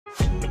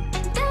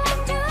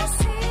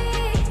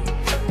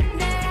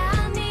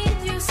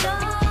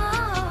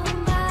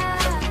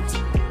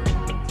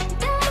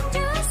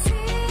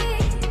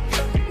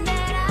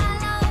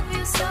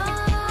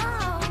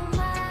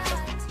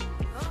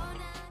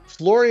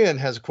Florian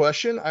has a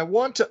question. I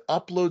want to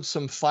upload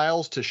some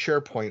files to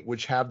SharePoint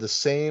which have the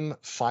same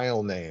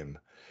file name.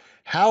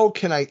 How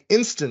can I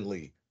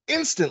instantly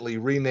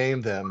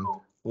rename them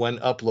when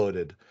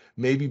uploaded?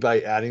 Maybe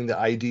by adding the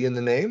ID in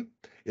the name?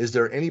 Is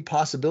there any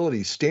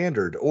possibility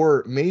standard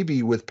or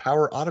maybe with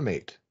Power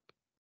Automate?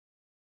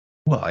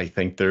 Well, I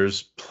think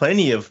there's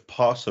plenty of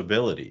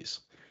possibilities.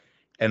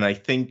 And I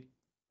think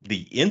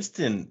the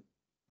instant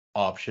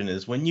option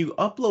is when you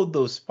upload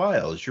those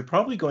files, you're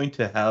probably going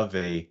to have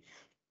a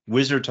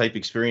wizard type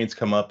experience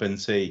come up and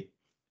say,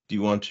 do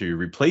you want to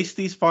replace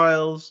these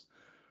files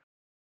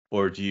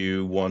or do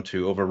you want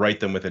to overwrite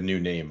them with a new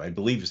name? I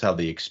believe is how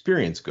the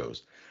experience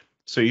goes.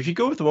 So if you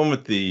go with the one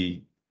with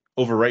the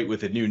overwrite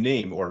with a new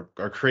name or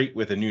create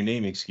with a new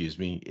name, excuse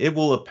me, it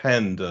will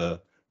append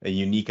a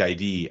unique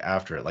ID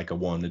after it, like a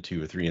 1, a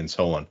 2, a 3, and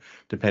so on,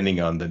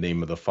 depending on the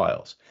name of the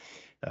files.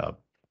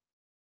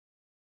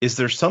 Is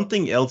there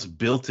something else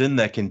built in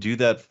that can do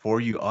that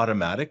for you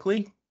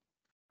automatically?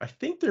 I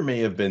think there may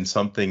have been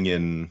something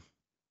in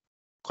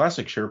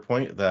classic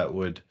SharePoint that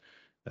would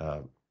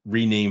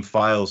rename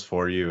files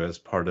for you as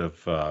part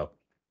of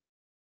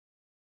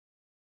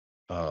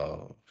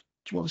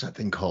what was that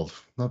thing called?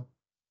 Not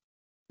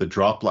the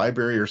drop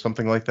library or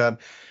something like that.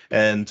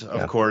 And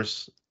of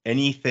course,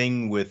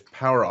 anything with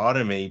Power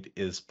Automate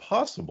is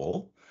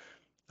possible.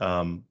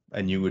 And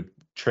you would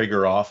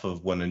trigger off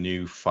of when a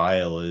new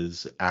file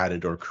is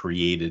added or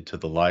created to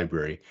the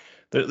library.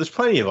 There's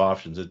plenty of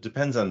options. It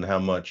depends on how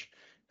much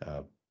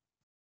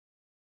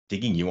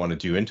digging you want to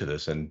do into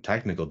this and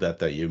technical debt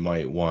that you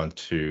might want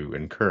to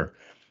incur.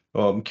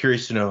 Well, I'm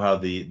curious to know how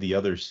the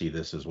others see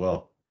this as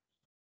well.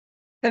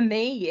 For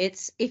me,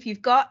 it's if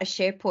you've got a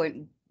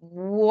SharePoint,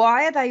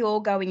 why are they all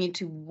going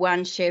into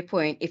one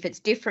SharePoint if it's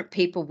different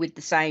people with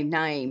the same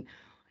name?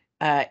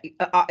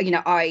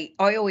 I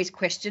always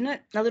question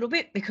it a little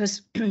bit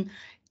because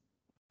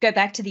go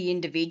back to the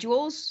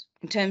individuals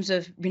in terms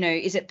of,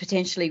 is it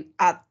potentially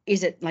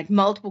is it like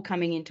multiple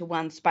coming into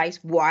one space?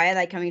 Why are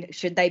they coming?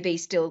 Should they be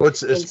still? Well,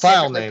 it's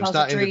file names,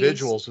 not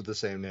individuals with the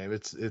same name.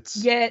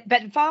 It's yeah,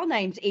 but file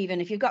names,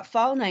 even if you've got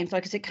file names,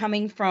 like is it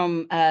coming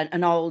from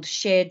an old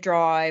shared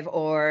drive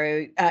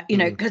or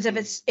because if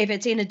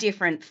it's in a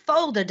different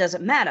folder,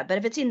 doesn't matter. But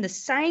if it's in the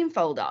same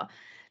folder,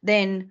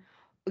 then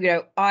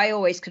I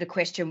always could have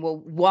questioned, well,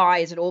 why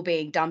is it all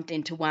being dumped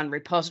into one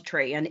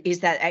repository? And is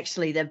that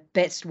actually the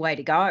best way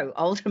to go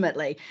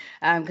ultimately?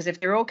 Because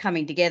if they're all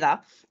coming together,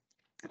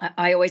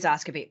 I always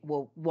ask a bit,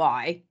 well,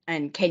 why?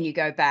 And can you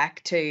go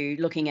back to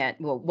looking at,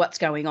 well, what's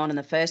going on in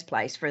the first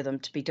place for them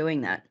to be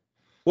doing that?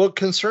 What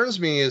concerns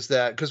me is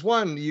that, because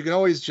one, you can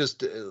always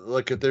just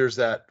look at, there's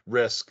that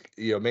risk,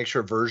 make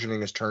sure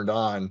versioning is turned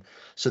on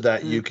so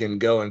that you can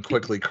go and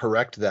quickly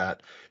correct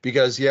that.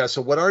 Because,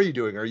 so what are you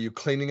doing? Are you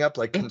cleaning up,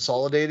 like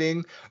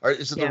consolidating? Or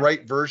is it the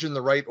right version,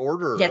 the right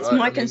order? That's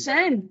my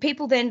concern.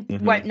 People then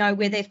won't know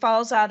where their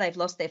files are. They've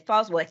lost their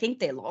files. Well, I think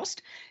they're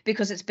lost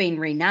because it's been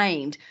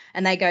renamed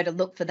and they go to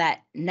look for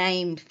that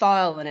named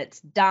file and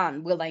it's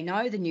done. Will they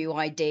know the new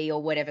ID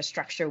or whatever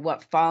structure,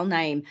 what file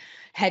name?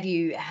 Have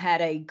you had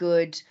a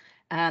good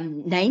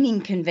naming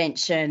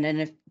convention?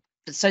 And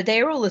so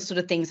they're all the sort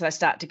of things that I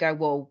start to go,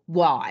 well,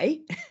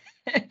 why?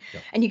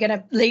 And you're going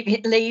to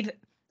leave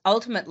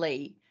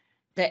ultimately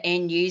the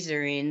end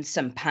user in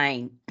some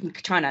pain,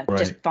 trying to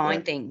just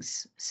find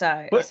things.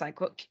 So it's like,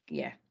 well,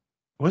 yeah.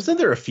 Wasn't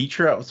there a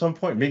feature at some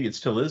point, maybe it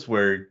still is,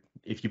 where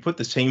if you put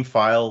the same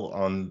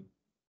file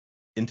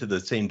into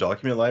the same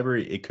document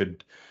library, it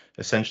could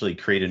essentially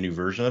create a new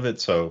version of it?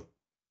 So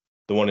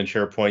the one in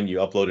SharePoint, you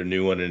upload a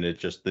new one, and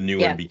the new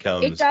one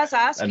becomes it does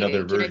ask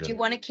another version. Do you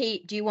want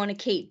to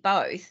keep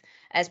both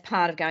as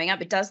part of going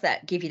up? It does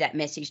that, give you that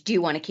message. Do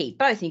you want to keep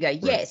both? And you go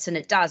yes, and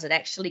it does. It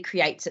actually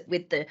creates it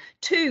with the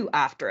 2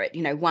 after it.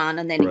 1,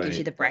 and then it gives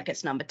you the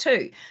brackets number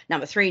 2,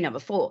 number 3, number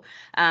 4.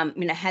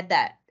 Had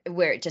that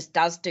where it just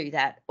does do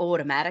that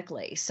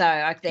automatically. So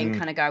I then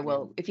kind of go,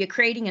 well, if you're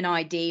creating an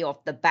ID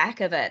off the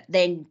back of it,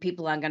 then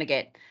people are going to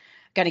get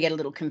a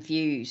little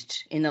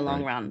confused in the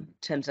long run in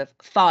terms of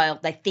file.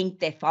 They think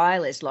their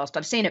file is lost.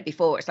 I've seen it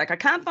before. It's like, I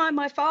can't find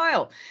my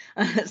file.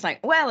 It's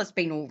like, well, it's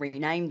been all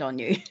renamed on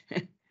you.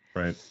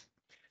 Right.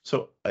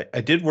 So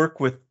I did work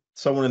with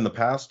someone in the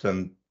past,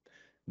 and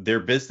their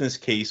business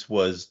case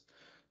was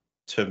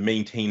to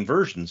maintain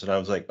versions. And I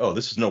was like, oh,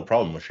 this is no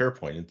problem with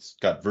SharePoint. It's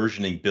got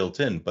versioning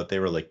built in. But they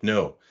were like,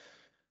 no,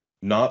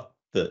 not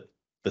the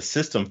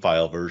system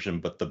file version,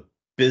 but the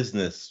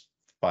business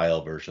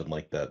file version,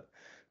 like that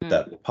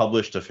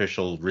published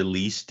official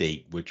release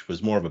date, which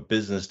was more of a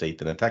business date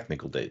than a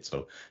technical date.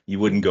 So you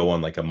wouldn't go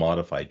on like a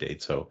modified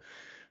date.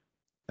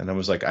 And I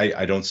was like,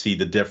 I don't see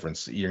the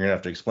difference. You're going to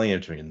have to explain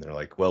it to me. And they're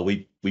like, well,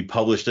 we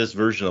published this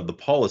version of the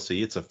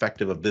policy. It's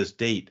effective of this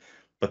date,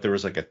 but there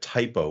was like a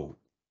typo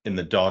in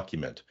the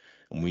document,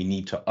 and we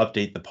need to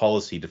update the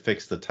policy to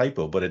fix the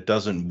typo, but it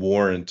doesn't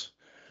warrant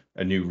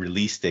a new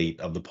release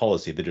date of the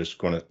policy. They're just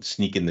going to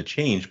sneak in the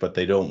change, but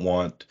they don't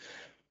want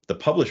the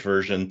published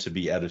version to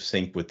be out of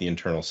sync with the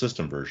internal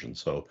system version.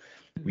 So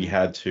we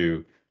had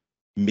to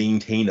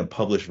maintain a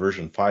published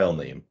version file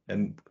name.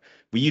 And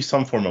we use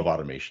some form of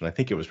automation. I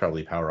think it was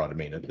probably Power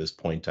Automate at this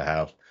point to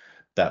have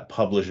that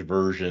published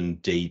version,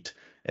 date,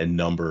 and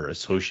number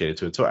associated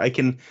to it. So I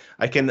can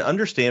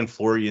understand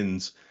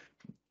Florian's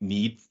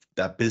need,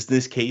 that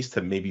business case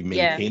to maybe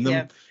maintain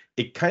them.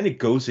 It kind of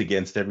goes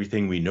against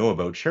everything we know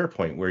about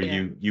SharePoint, where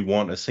you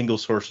want a single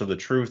source of the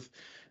truth.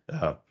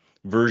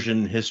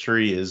 Version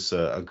history is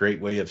a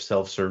great way of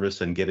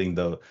self-service and getting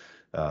the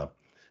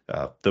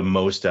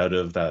most out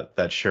of that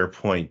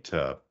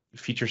SharePoint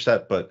feature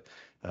set. But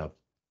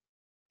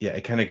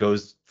it kind of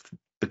goes.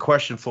 The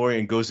question,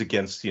 Florian, goes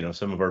against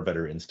some of our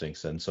better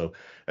instincts. And so,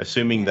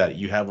 assuming that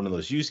you have one of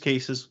those use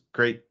cases,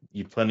 great.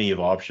 You have plenty of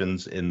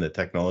options in the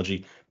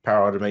technology.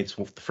 Power Automate's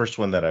the first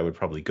one that I would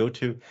probably go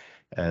to.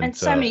 And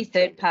so many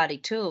third-party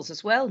tools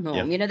as well,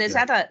 Norm. There's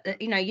other,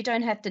 you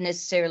don't have to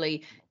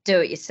necessarily do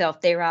it yourself.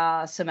 There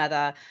are some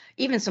other,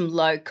 even some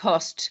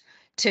low-cost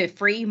to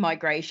free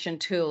migration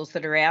tools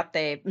that are out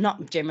there,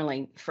 not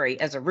generally free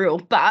as a rule,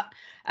 but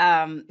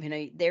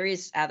there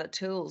is other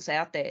tools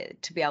out there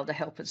to be able to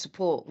help and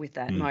support with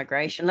that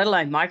migration, let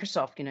alone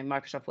Microsoft.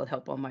 Microsoft will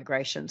help on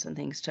migrations and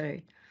things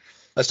too.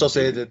 I still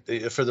say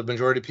that for the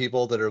majority of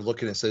people that are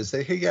looking and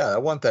say, hey, I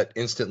want that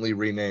instantly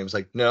renamed. It's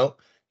like, no,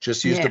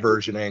 just use the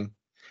versioning.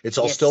 It's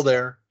all still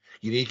there.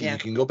 You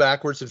can go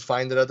backwards and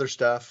find that other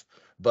stuff,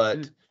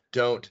 but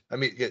don't. I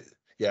mean,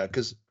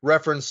 because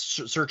reference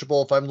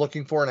searchable, if I'm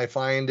looking for and I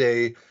find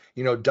a,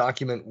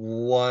 document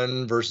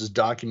 1 versus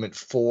document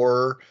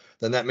 4,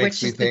 then that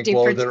makes me think,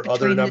 well, there are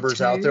other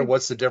numbers out there.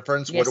 What's the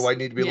difference? What do I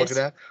need to be looking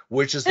at?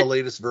 Which is the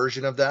latest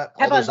version of that?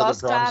 All those other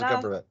problems that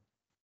come from it.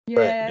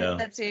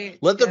 That's it.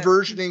 Let the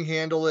versioning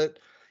handle it,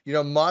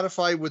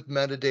 modify with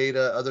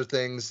metadata, other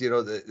things,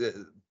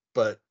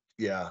 but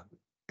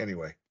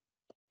anyway.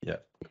 Yeah.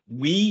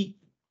 We,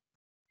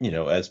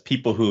 as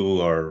people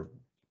who are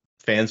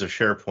fans of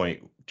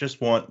SharePoint, just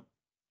want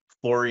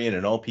Florian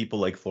and all people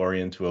like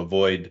Florian to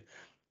avoid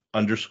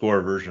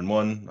 _version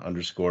 1,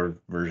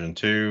 _version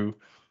 2.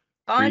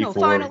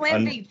 Final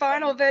envy,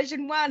 final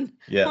version 1.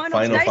 Yeah,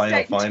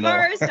 final.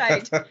 Tomorrow's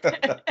date.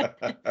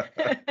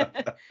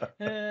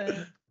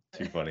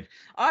 Too funny.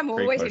 I'm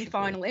always in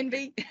final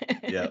envy.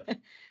 Yeah.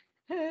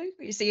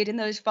 You see it in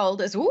those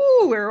folders.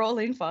 Ooh, we're all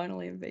in final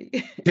envy.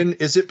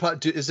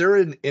 Is there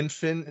an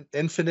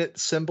infinite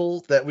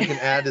symbol that we can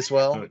add as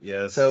well?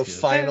 Yes. So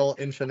final,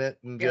 infinite,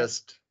 and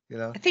just,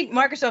 I think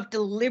Microsoft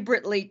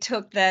deliberately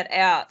took that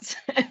out.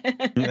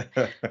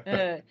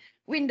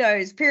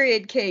 Windows,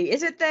 period key.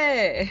 Is it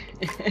there?